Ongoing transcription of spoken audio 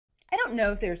I don't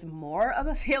know if there's more of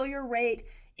a failure rate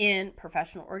in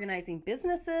professional organizing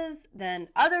businesses than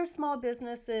other small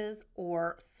businesses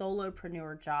or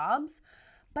solopreneur jobs,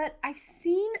 but I've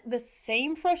seen the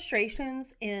same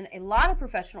frustrations in a lot of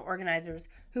professional organizers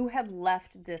who have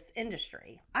left this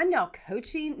industry. I'm now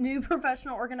coaching new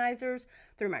professional organizers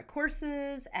through my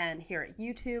courses and here at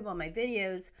YouTube on my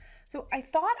videos. So I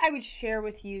thought I would share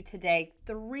with you today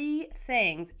 3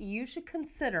 things you should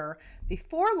consider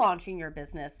before launching your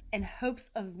business in hopes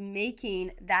of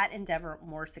making that endeavor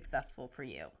more successful for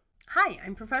you. Hi,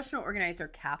 I'm professional organizer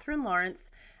Katherine Lawrence.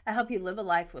 I help you live a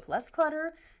life with less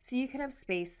clutter so you can have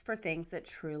space for things that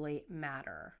truly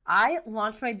matter. I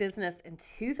launched my business in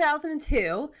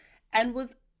 2002 and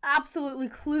was absolutely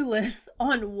clueless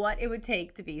on what it would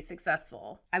take to be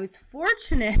successful. I was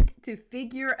fortunate to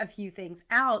figure a few things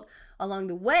out along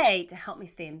the way to help me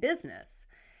stay in business.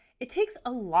 It takes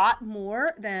a lot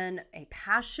more than a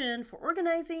passion for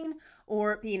organizing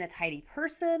or being a tidy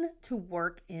person to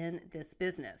work in this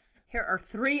business. Here are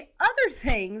 3 other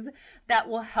things that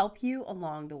will help you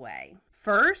along the way.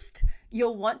 First,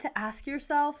 you'll want to ask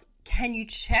yourself, can you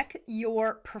check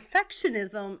your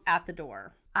perfectionism at the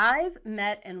door? I've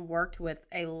met and worked with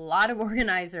a lot of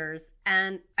organizers,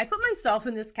 and I put myself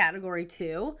in this category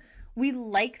too. We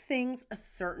like things a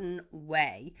certain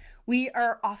way. We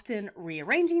are often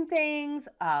rearranging things,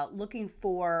 looking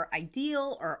for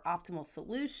ideal or optimal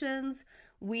solutions.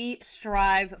 We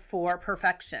strive for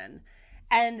perfection.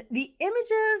 And the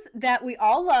images that we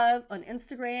all love on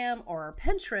Instagram or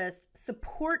Pinterest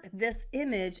support this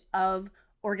image of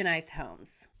organized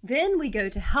homes. Then we go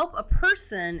to help a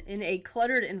person in a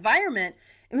cluttered environment,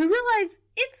 and we realize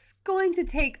it's going to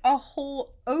take a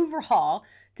whole overhaul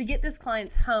to get this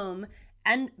client's home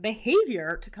and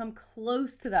behavior to come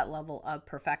close to that level of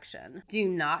perfection. Do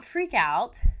not freak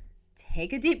out.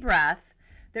 Take a deep breath.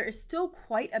 There is still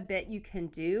quite a bit you can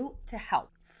do to help.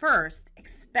 First,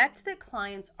 expect that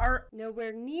clients are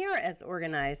nowhere near as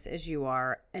organized as you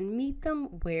are and meet them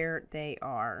where they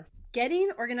are. Getting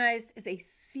organized is a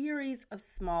series of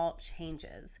small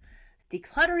changes.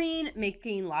 Decluttering,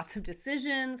 making lots of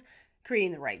decisions,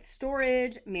 creating the right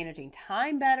storage, managing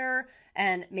time better,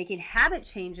 and making habit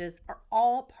changes are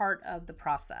all part of the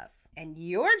process. And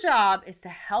your job is to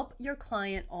help your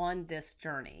client on this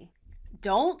journey.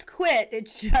 Don't quit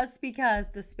just because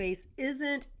the space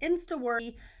isn't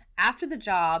insta-worthy after the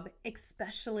job,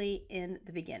 especially in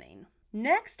the beginning.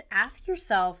 Next, ask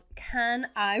yourself, can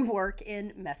I work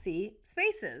in messy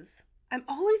spaces? I'm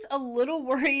always a little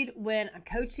worried when I'm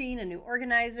coaching a new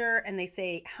organizer and they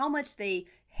say how much they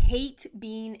hate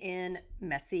being in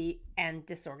messy and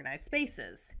disorganized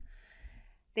spaces.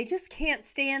 They just can't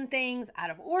stand things out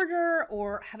of order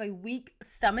or have a weak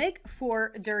stomach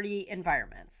for dirty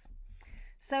environments.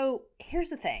 So here's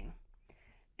the thing.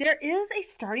 There is a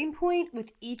starting point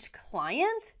with each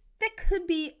client that could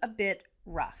be a bit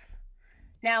rough.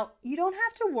 Now, you don't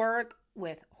have to work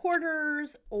with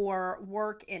hoarders or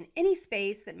work in any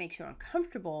space that makes you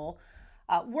uncomfortable.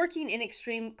 Working in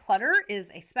extreme clutter is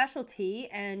a specialty,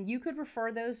 and you could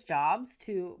refer those jobs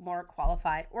to more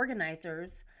qualified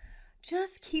organizers.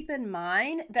 Just keep in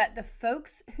mind that the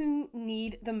folks who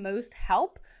need the most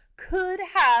help could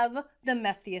have the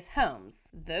messiest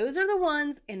homes. Those are the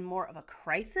ones in more of a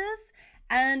crisis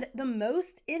and the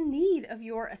most in need of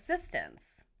your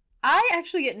assistance. I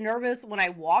actually get nervous when I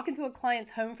walk into a client's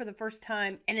home for the first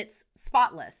time and it's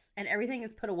spotless and everything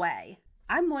is put away.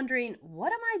 I'm wondering,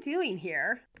 what am I doing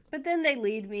here? But then they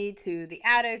lead me to the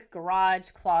attic,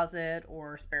 garage, closet,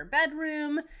 or spare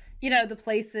bedroom, the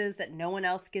places that no one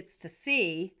else gets to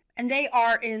see, and they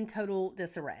are in total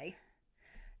disarray.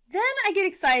 Then I get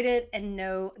excited and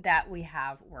know that we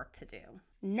have work to do.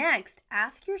 Next,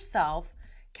 ask yourself,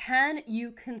 can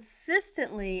you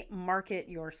consistently market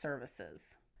your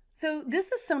services? So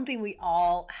this is something we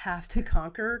all have to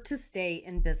conquer to stay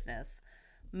in business.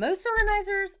 Most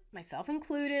organizers, myself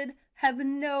included, have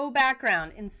no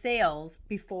background in sales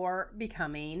before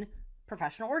becoming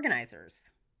professional organizers.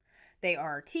 They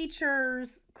are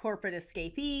teachers, corporate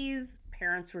escapees,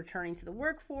 parents returning to the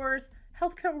workforce,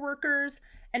 healthcare workers,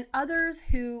 and others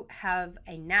who have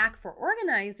a knack for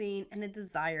organizing and a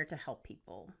desire to help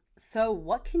people. So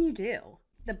what can you do?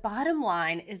 The bottom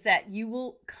line is that you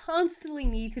will constantly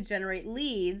need to generate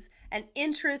leads and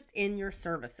interest in your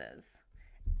services,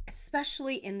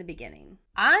 especially in the beginning.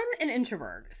 I'm an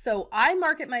introvert, so I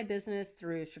market my business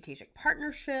through strategic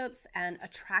partnerships and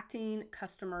attracting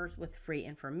customers with free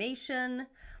information,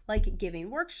 like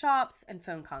giving workshops and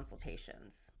phone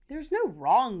consultations. There's no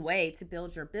wrong way to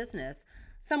build your business,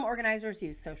 Some organizers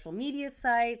use social media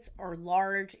sites or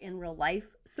large in real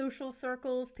life social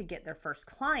circles to get their first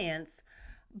clients.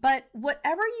 But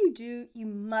whatever you do, you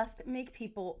must make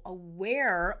people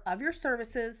aware of your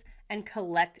services and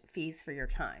collect fees for your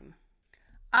time.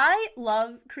 I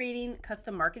love creating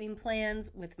custom marketing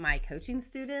plans with my coaching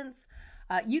students.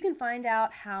 You can find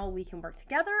out how we can work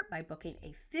together by booking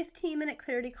a 15-minute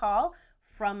clarity call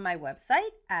from my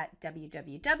website at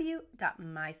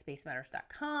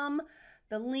www.myspacematters.com,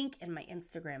 the link in my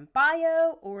Instagram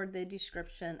bio, or the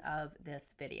description of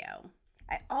this video.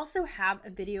 I also have a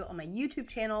video on my YouTube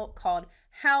channel called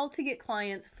How to Get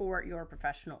Clients for Your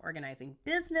Professional Organizing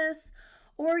Business,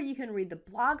 or you can read the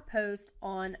blog post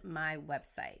on my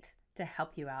website to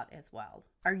help you out as well.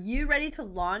 Are you ready to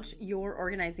launch your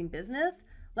organizing business?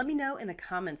 Let me know in the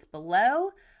comments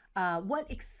below what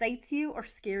excites you or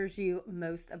scares you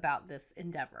most about this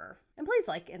endeavor. And please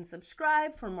like and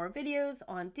subscribe for more videos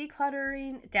on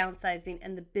decluttering, downsizing,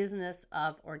 and the business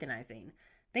of organizing.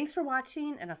 Thanks for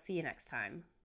watching, and I'll see you next time.